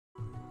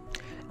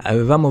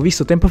Avevamo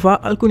visto tempo fa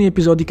alcuni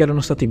episodi che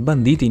erano stati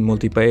banditi in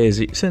molti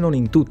paesi, se non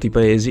in tutti i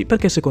paesi,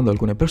 perché secondo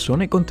alcune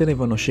persone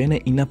contenevano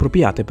scene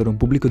inappropriate per un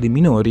pubblico di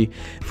minori.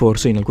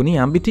 Forse in alcuni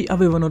ambiti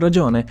avevano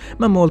ragione,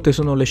 ma molte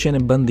sono le scene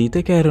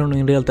bandite che erano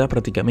in realtà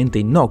praticamente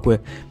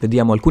innocue.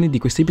 Vediamo alcuni di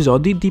questi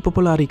episodi di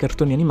popolari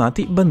cartoni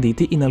animati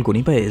banditi in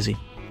alcuni paesi.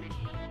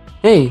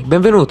 Ehi,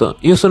 benvenuto,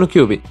 io sono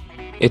Kyubi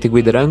e ti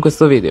guiderò in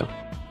questo video.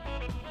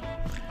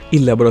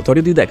 Il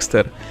laboratorio di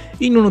Dexter.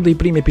 In uno dei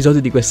primi episodi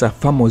di questa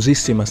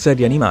famosissima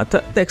serie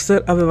animata,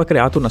 Dexter aveva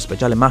creato una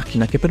speciale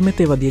macchina che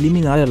permetteva di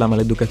eliminare la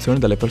maleducazione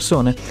dalle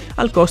persone,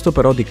 al costo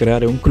però di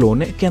creare un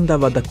clone che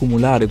andava ad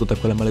accumulare tutta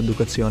quella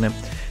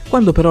maleducazione.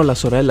 Quando però la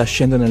sorella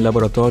scende nel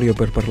laboratorio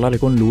per parlare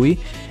con lui,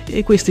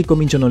 e questi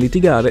cominciano a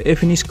litigare e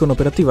finiscono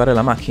per attivare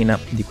la macchina,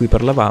 di cui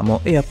parlavamo,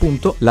 e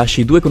appunto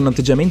lasci due con un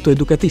atteggiamento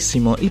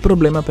educatissimo. Il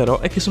problema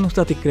però è che sono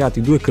stati creati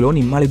due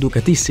cloni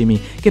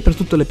maleducatissimi, che per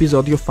tutto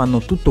l'episodio fanno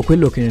tutto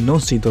quello che non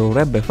si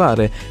dovrebbe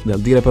fare, dal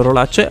dire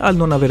parolacce al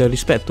non avere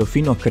rispetto,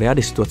 fino a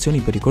creare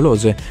situazioni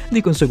pericolose.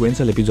 Di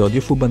conseguenza l'episodio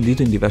fu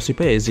bandito in diversi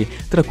paesi,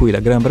 tra cui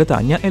la Gran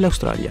Bretagna e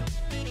l'Australia.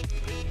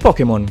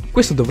 Pokémon.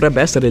 Questo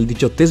dovrebbe essere il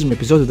 18°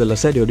 episodio della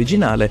serie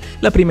originale,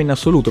 la prima in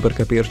assoluto per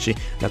capirci.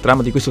 La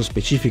trama di questo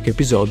specifico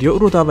episodio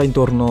ruotava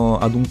intorno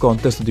ad un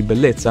contest di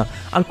bellezza,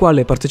 al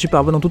quale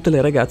partecipavano tutte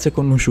le ragazze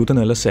conosciute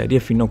nella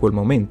serie fino a quel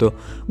momento.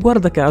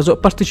 Guarda caso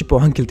partecipò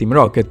anche il Team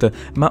Rocket,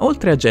 ma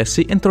oltre a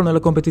Jessie entrò nella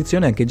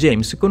competizione anche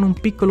James con un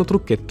piccolo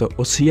trucchetto,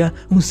 ossia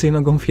un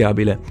seno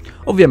gonfiabile.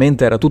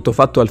 Ovviamente era tutto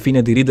fatto al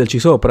fine di riderci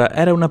sopra,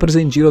 era una presa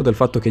in giro del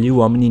fatto che gli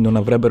uomini non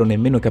avrebbero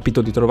nemmeno capito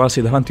di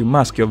trovarsi davanti un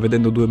maschio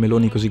vedendo due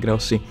meloni così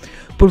grossi.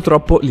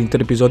 Purtroppo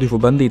l'intero episodio fu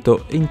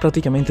bandito in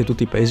praticamente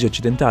tutti i paesi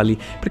occidentali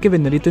perché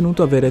venne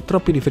ritenuto avere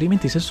troppi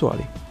riferimenti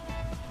sessuali.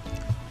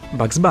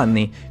 Bugs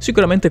Bunny.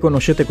 Sicuramente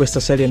conoscete questa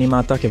serie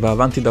animata che va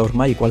avanti da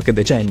ormai qualche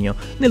decennio.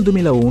 Nel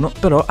 2001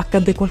 però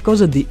accadde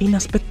qualcosa di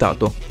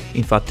inaspettato.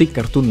 Infatti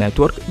Cartoon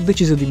Network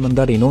decise di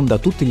mandare in onda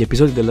tutti gli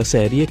episodi della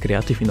serie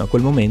creati fino a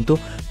quel momento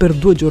per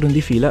 2 giorni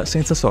di fila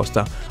senza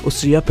sosta,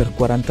 ossia per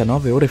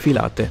 49 ore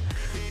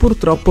filate.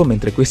 Purtroppo,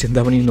 mentre questi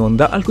andavano in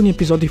onda, alcuni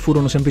episodi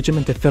furono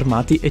semplicemente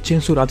fermati e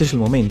censurati sul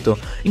momento,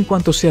 in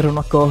quanto si erano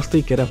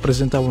accorti che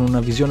rappresentavano una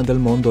visione del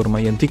mondo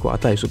ormai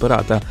antiquata e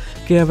superata,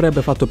 che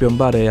avrebbe fatto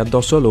piombare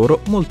addosso a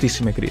loro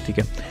moltissime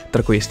critiche.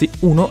 Tra questi,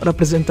 uno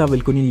rappresentava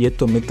il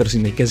coniglietto mettersi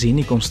nei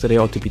casini con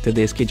stereotipi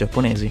tedeschi e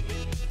giapponesi.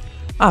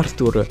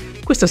 Arthur.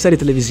 Questa serie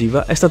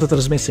televisiva è stata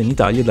trasmessa in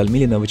Italia dal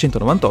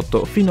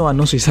 1998 fino a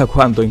non si sa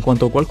quando, in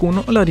quanto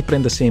qualcuno la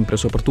riprende sempre,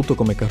 soprattutto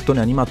come cartone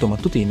animato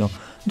mattutino.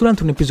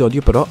 Durante un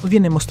episodio però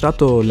viene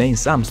mostrato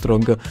Lance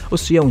Armstrong,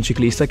 ossia un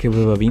ciclista che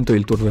aveva vinto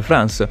il Tour de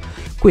France.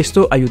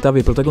 Questo aiutava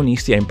i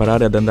protagonisti a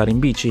imparare ad andare in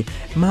bici,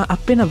 ma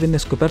appena venne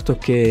scoperto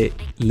che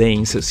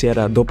Lance si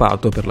era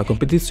dopato per la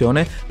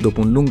competizione,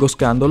 dopo un lungo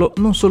scandalo,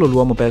 non solo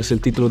l'uomo perse il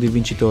titolo di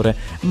vincitore,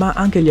 ma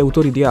anche gli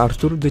autori di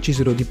Arthur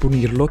decisero di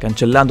punirlo,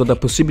 cancellando da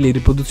possibili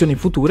riproduzioni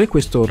future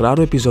questo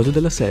raro episodio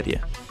della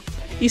serie.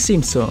 I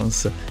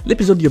Simpsons.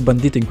 L'episodio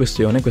bandito in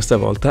questione questa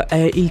volta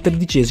è il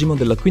 13°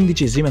 della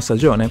 15ª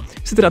stagione.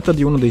 Si tratta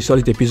di uno dei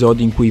soliti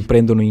episodi in cui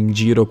prendono in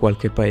giro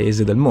qualche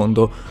paese del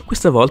mondo.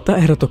 Questa volta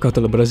era toccato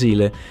al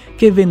Brasile,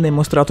 che venne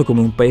mostrato come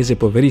un paese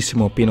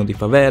poverissimo, pieno di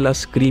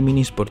favelas,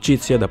 crimini,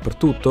 sporcizia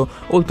dappertutto,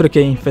 oltre che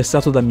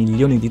infestato da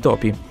milioni di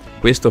topi.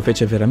 Questo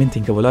fece veramente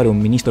incavolare un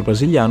ministro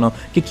brasiliano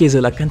che chiese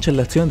la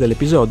cancellazione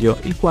dell'episodio,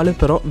 il quale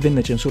però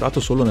venne censurato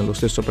solo nello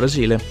stesso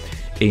Brasile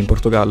e in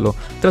Portogallo.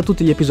 Tra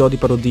tutti gli episodi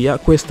parodia,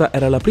 questa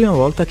era la prima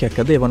volta che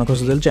accadeva una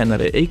cosa del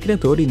genere e i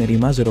creatori ne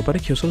rimasero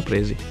parecchio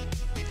sorpresi.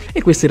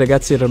 E questi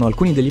ragazzi erano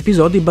alcuni degli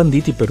episodi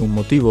banditi per un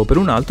motivo o per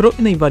un altro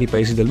nei vari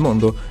paesi del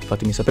mondo.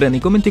 Fatemi sapere nei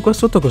commenti qua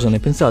sotto cosa ne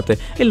pensate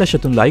e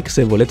lasciate un like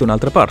se volete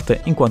un'altra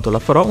parte, in quanto la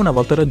farò una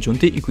volta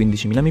raggiunti i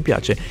 15.000 mi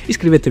piace.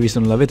 Iscrivetevi se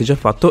non l'avete già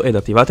fatto ed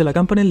attivate la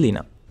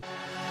campanellina.